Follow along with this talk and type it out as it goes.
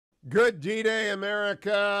Good D-Day,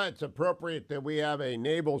 America. It's appropriate that we have a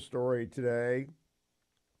naval story today,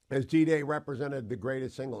 as D-Day represented the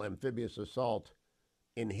greatest single amphibious assault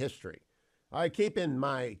in history. I keep in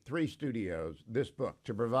my three studios this book,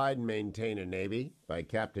 To Provide and Maintain a Navy by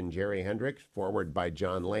Captain Jerry Hendrix, forward by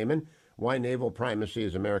John Lehman, Why Naval Primacy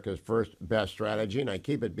is America's First Best Strategy. And I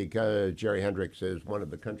keep it because Jerry Hendrix is one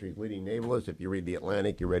of the country's leading navalists. If you read The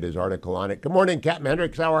Atlantic, you read his article on it. Good morning, Captain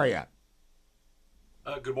Hendrix. How are you?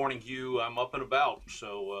 Good morning, Hugh. I'm up and about,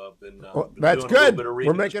 so Well, been that's doing a little bit good. of We're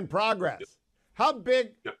reading. making progress. How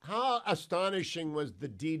big, Yep. how astonishing was the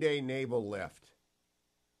D-Day naval lift?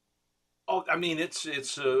 Oh, I mean, it's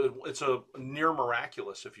a near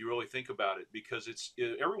miraculous if you really think about it, because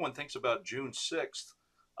everyone thinks about June 6th,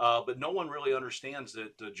 but no one really understands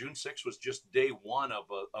that June 6th was just day one of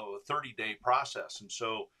a 30-day process. And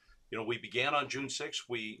so, we began on June 6th.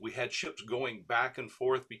 We had ships going back and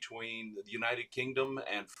forth between the United Kingdom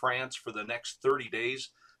and France for the next 30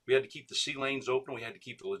 days. We had to keep the sea lanes open. We had to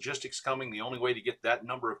keep the logistics coming. The only way to get that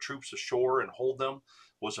number of troops ashore and hold them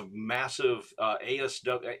was a massive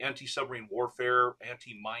ASW, anti-submarine warfare,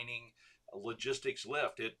 anti-mining logistics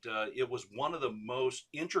lift. It was one of the most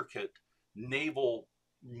intricate naval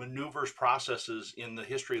maneuvers processes in the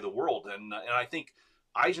history of the world, and I think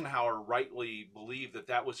Eisenhower rightly believed that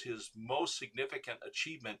that was his most significant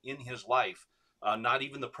achievement in his life. Not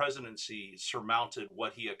even the presidency surmounted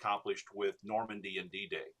what he accomplished with Normandy and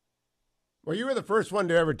D-Day. Well, you were the first one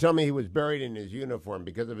to ever tell me he was buried in his uniform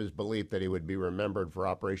because of his belief that he would be remembered for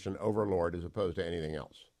Operation Overlord as opposed to anything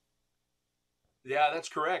else. Yeah, that's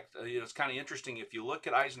correct. It's kind of interesting. If you look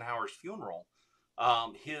at Eisenhower's funeral,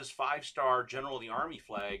 his five-star General of the Army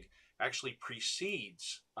flag actually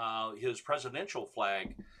precedes his presidential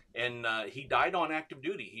flag, and he died on active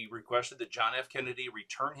duty. He requested that John F. Kennedy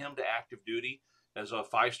return him to active duty as a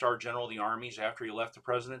five-star General of the Armies after he left the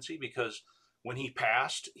presidency, because when he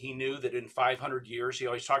passed, he knew that in 500 years, he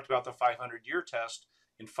always talked about the 500-year test.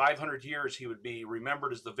 In 500 years, he would be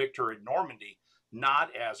remembered as the victor at Normandy,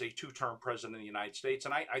 not as a two-term president of the United States.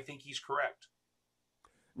 And I think he's correct.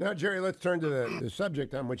 Now, Jerry, let's turn to the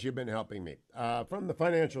subject on which you've been helping me. From the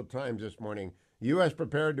Financial Times this morning, U.S.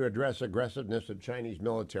 prepared to address aggressiveness of Chinese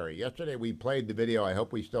military. Yesterday, we played the video, I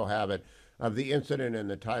hope we still have it, of the incident in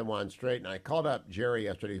the Taiwan Strait. And I called up Jerry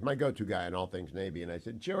yesterday. He's my go-to guy on all things Navy. And I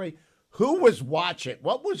said, Jerry, who was watching?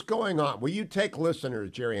 What was going on? Will you take listeners,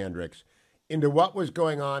 Jerry Hendricks, into what was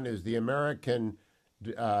going on as the American,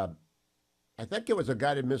 I think it was a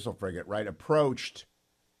guided missile frigate, right, approached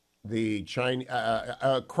the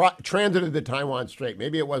China, transited the Taiwan Strait.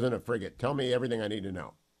 Maybe it wasn't a frigate. Tell me everything I need to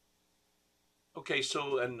know. Okay,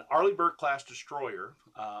 so an Arleigh Burke class destroyer,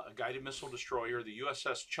 a guided missile destroyer, the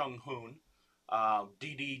USS Chung Hoon,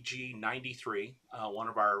 DDG 93, one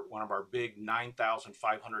of our big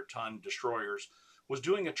 9,500 ton destroyers, was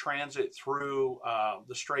doing a transit through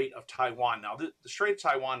the Strait of Taiwan. Now, the Strait of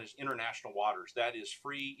Taiwan is international waters. That is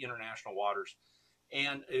free international waters.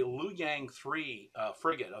 And a Liu Yang 3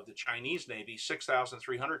 frigate of the Chinese Navy,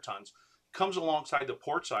 6,300 tons, comes alongside the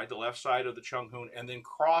port side, the left side of the Chung Hoon, and then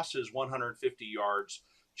crosses 150 yards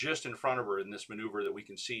just in front of her in this maneuver that we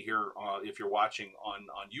can see here if you're watching on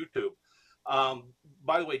YouTube.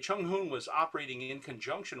 By the way, Chung Hoon was operating in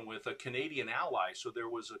conjunction with a Canadian ally, so there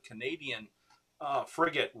was a Canadian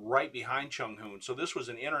frigate right behind Chung Hoon. So this was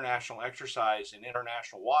an international exercise in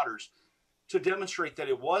international waters to demonstrate that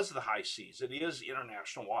it was the high seas. It is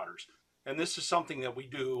international waters. And this is something that we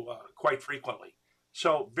do quite frequently.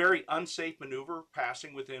 So very unsafe maneuver,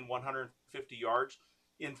 passing within 150 yards.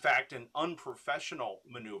 In fact, an unprofessional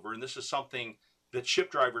maneuver. And this is something that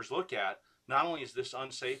ship drivers look at. Not only is this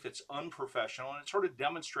unsafe, it's unprofessional. And it sort of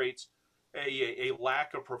demonstrates a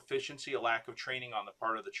lack of proficiency, a lack of training on the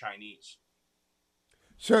part of the Chinese.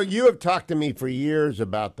 So you have talked to me for years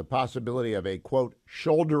about the possibility of a, quote,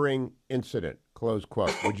 shouldering incident, close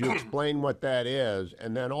quote. Would you explain what that is?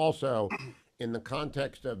 And then also, in the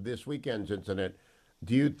context of this weekend's incident,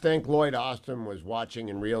 do you think Lloyd Austin was watching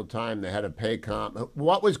in real time, the head of PACOM?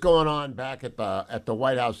 What was going on back at the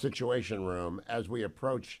White House Situation Room as we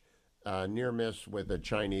approach near miss with a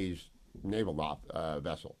Chinese naval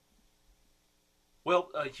vessel?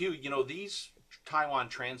 Well, Hugh, these Taiwan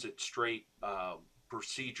Transit Strait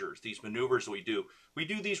procedures, these maneuvers we do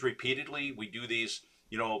these repeatedly. We do these,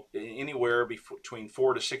 anywhere between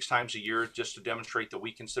 4 to 6 times a year, just to demonstrate that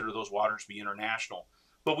we consider those waters to be international.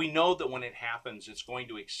 But we know that when it happens, it's going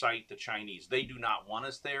to excite the Chinese. They do not want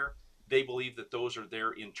us there. They believe that those are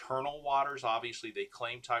their internal waters. Obviously, they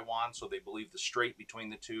claim Taiwan, so they believe the strait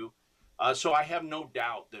between the two. So I have no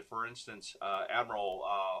doubt that, for instance, Admiral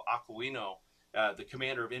Aquilino the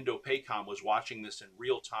commander of Indo-PACOM was watching this in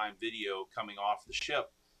real-time video coming off the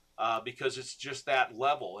ship because it's just that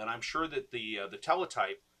level. And I'm sure that the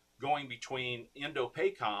teletype going between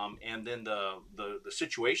Indo-PACOM and then the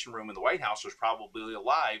Situation Room in the White House was probably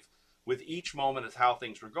alive with each moment of how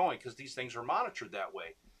things were going, because these things are monitored that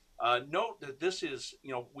way. Note that this is,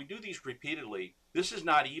 we do these repeatedly. This is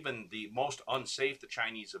not even the most unsafe the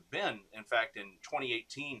Chinese have been. In fact, in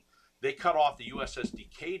 2018, they cut off the USS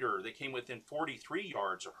Decatur. They came within 43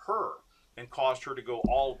 yards of her and caused her to go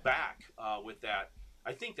all back with that.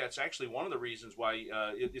 I think that's actually one of the reasons why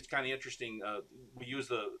it's kind of interesting. We use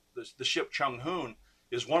the ship Chung Hoon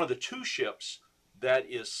is one of the two ships that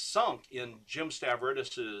is sunk in Jim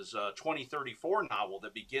Stavridis's 2034 novel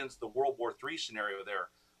that begins the World War III scenario there.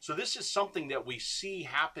 So this is something that we see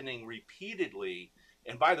happening repeatedly.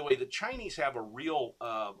 And by the way, the Chinese have a real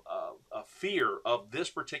fear of this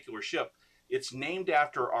particular ship. It's named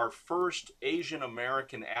after our first Asian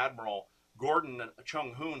American admiral, Gordon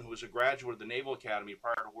Chung Hoon, who was a graduate of the Naval Academy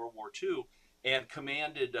prior to World War II and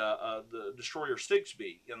commanded the destroyer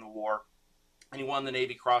Sigsbee in the war. And he won the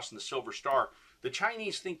Navy Cross and the Silver Star. The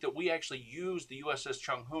Chinese think that we actually used the USS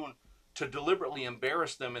Chung Hoon to deliberately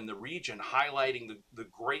embarrass them in the region, highlighting the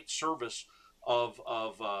great service of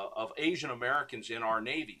Asian Americans in our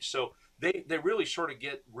Navy. So they really sort of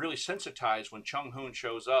get really sensitized when Chung Hoon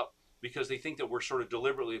shows up, because they think that we're sort of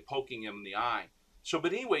deliberately poking him in the eye. So,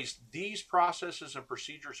 but anyways, these processes and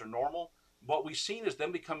procedures are normal. What we've seen is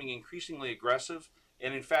them becoming increasingly aggressive.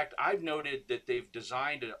 And in fact, I've noted that they've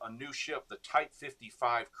designed a new ship, the Type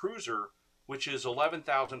 55 cruiser, which is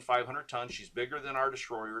 11,500 tons. She's bigger than our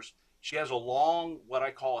destroyers. She has a long, what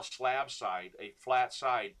I call a slab side, a flat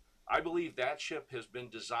side. I believe that ship has been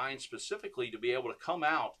designed specifically to be able to come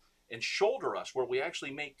out and shoulder us, where we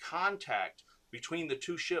actually make contact between the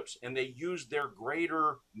two ships, and they use their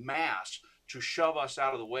greater mass to shove us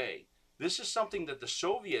out of the way. This is something that the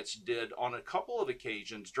Soviets did on a couple of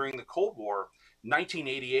occasions during the Cold War,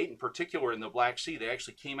 1988 in particular in the Black Sea. They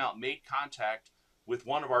actually came out and made contact with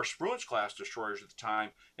one of our Spruance-class destroyers at the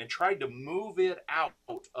time and tried to move it out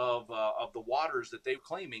of the waters that they were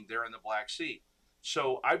claiming there in the Black Sea.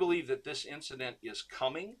 So I believe that this incident is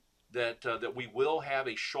coming, that we will have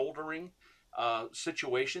a shouldering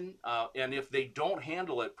situation. And if they don't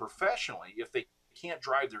handle it professionally, if they can't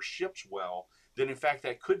drive their ships well, then in fact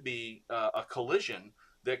that could be a collision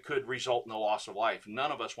that could result in the loss of life.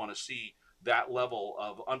 None of us want to see that level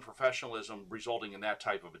of unprofessionalism resulting in that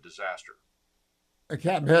type of a disaster.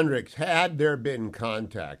 Captain Hendrix, had there been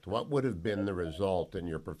contact, what would have been the result in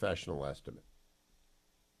your professional estimate?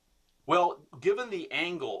 Well, given the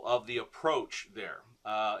angle of the approach there,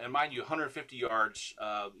 and mind you, 150 yards,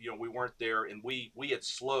 we weren't there, and we had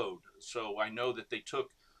slowed. So I know that they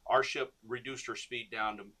took our ship, reduced her speed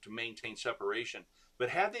down to maintain separation. But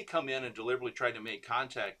had they come in and deliberately tried to make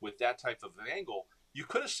contact with that type of angle, you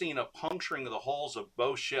could have seen a puncturing of the hulls of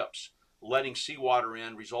both ships, letting seawater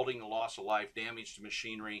in, resulting in loss of life, damage to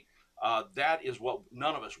machinery. That is what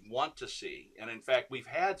none of us want to see. And in fact, we've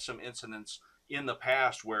had some incidents in the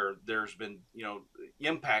past where there's been,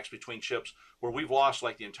 impacts between ships where we've lost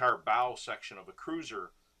like the entire bow section of a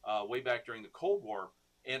cruiser way back during the Cold War.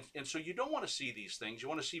 And so you don't want to see these things. You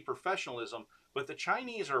want to see professionalism. But the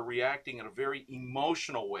Chinese are reacting in a very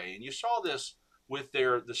emotional way. And you saw this with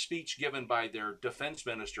the speech given by their defense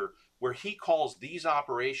minister, where he calls these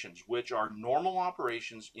operations, which are normal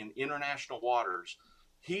operations in international waters,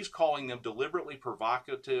 he's calling them deliberately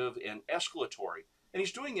provocative and escalatory. And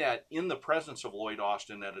he's doing that in the presence of Lloyd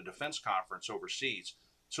Austin at a defense conference overseas.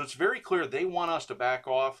 So it's very clear they want us to back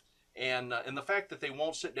off. And the fact that they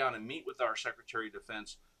won't sit down and meet with our Secretary of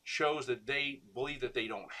Defense shows that they believe that they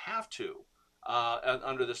don't have to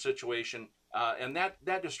under the situation. And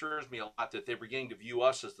that disturbs me a lot, that they're beginning to view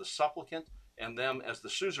us as the supplicant and them as the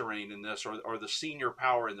suzerain in this, or the senior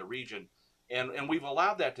power in the region. And we've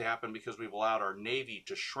allowed that to happen because we've allowed our Navy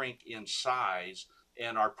to shrink in size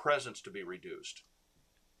and our presence to be reduced.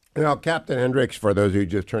 Now, Captain Hendrix, for those of you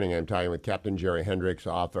just turning in, I'm talking with Captain Jerry Hendrix,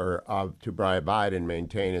 author of To Provide and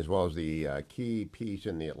Maintain, as well as the key piece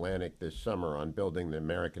in the Atlantic this summer on building the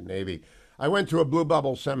American Navy. I went to a Blue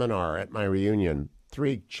Bubble seminar at my reunion,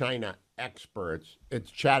 3 China experts.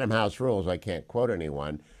 It's Chatham House rules. I can't quote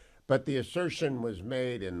anyone. But the assertion was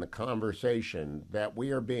made in the conversation that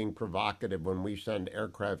we are being provocative when we send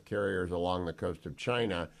aircraft carriers along the coast of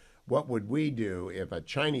China. What would we do if a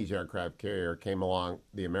Chinese aircraft carrier came along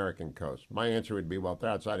the American coast? My answer would be, well, if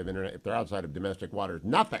they're outside of domestic waters,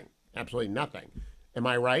 nothing, absolutely nothing. Am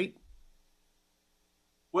I right?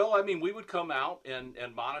 Well, I mean, we would come out and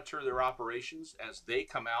monitor their operations as they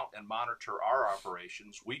come out and monitor our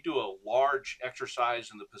operations. We do a large exercise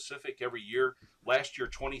in the Pacific every year. Last year,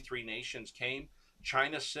 23 nations came.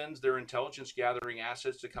 China sends their intelligence gathering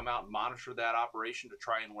assets to come out and monitor that operation to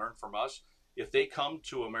try and learn from us. If they come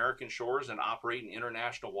to American shores and operate in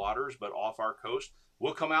international waters but off our coast,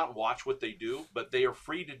 we'll come out and watch what they do, but they are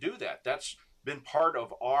free to do that. That's been part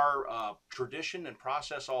of our tradition and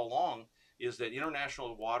process all along, is that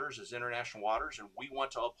international waters is international waters, and we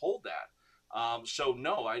want to uphold that. So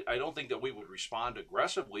no, I don't think that we would respond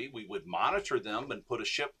aggressively. We would monitor them and put a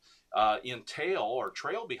ship in tail or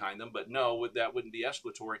trail behind them, but no, that wouldn't be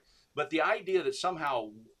escalatory. But the idea that somehow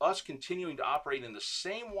us continuing to operate in the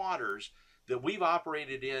same waters that we've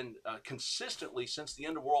operated in consistently since the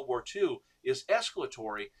end of World War II is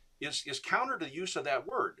escalatory is counter to the use of that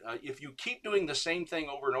word. If you keep doing the same thing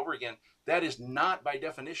over and over again, that is not by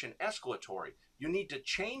definition escalatory. You need to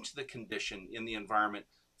change the condition in the environment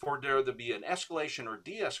for there to be an escalation or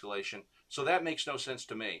de-escalation. So that makes no sense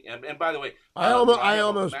to me. And by the way, I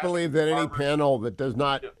almost believe that any Harvard, panel that does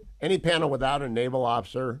not, any panel without a naval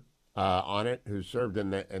officer on it who served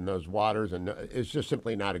in those waters, and it's just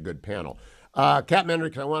simply not a good panel. Captain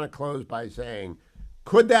Hendrix, I want to close by saying,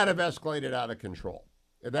 could that have escalated out of control?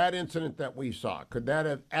 That incident that we saw, could that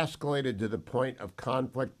have escalated to the point of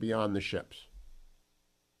conflict beyond the ships?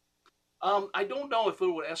 I don't know if it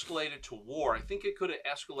would have escalated to war. I think it could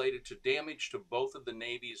have escalated to damage to both of the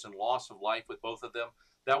navies and loss of life with both of them.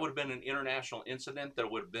 That would have been an international incident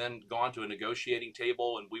that would have been gone to a negotiating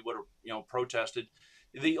table, and we would have, protested.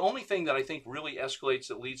 The only thing that I think really escalates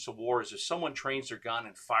that leads to war is if someone trains their gun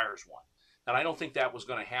and fires one. And I don't think that was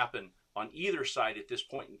going to happen on either side at this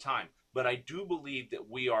point in time. But I do believe that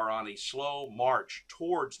we are on a slow march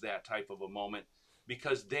towards that type of a moment,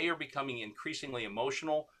 because they are becoming increasingly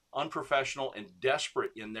emotional, unprofessional, and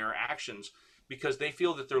desperate in their actions, because they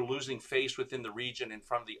feel that they're losing face within the region in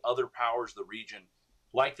front of the other powers of the region,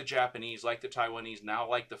 like the Japanese, like the Taiwanese, now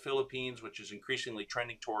like the Philippines, which is increasingly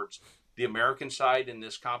trending towards the American side in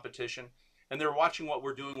this competition. And they're watching what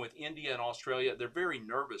we're doing with India and Australia. They're very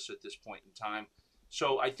nervous at this point in time.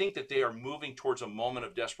 So I think that they are moving towards a moment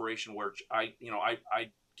of desperation where I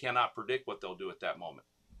cannot predict what they'll do at that moment.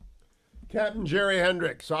 Captain Jerry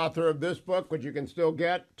Hendrix, author of this book, which you can still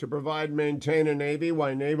get, To Provide, Maintain a Navy,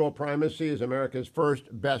 Why Naval Primacy is America's First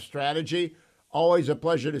Best Strategy. Always a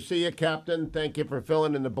pleasure to see you, Captain. Thank you for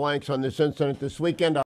filling in the blanks on this incident this weekend.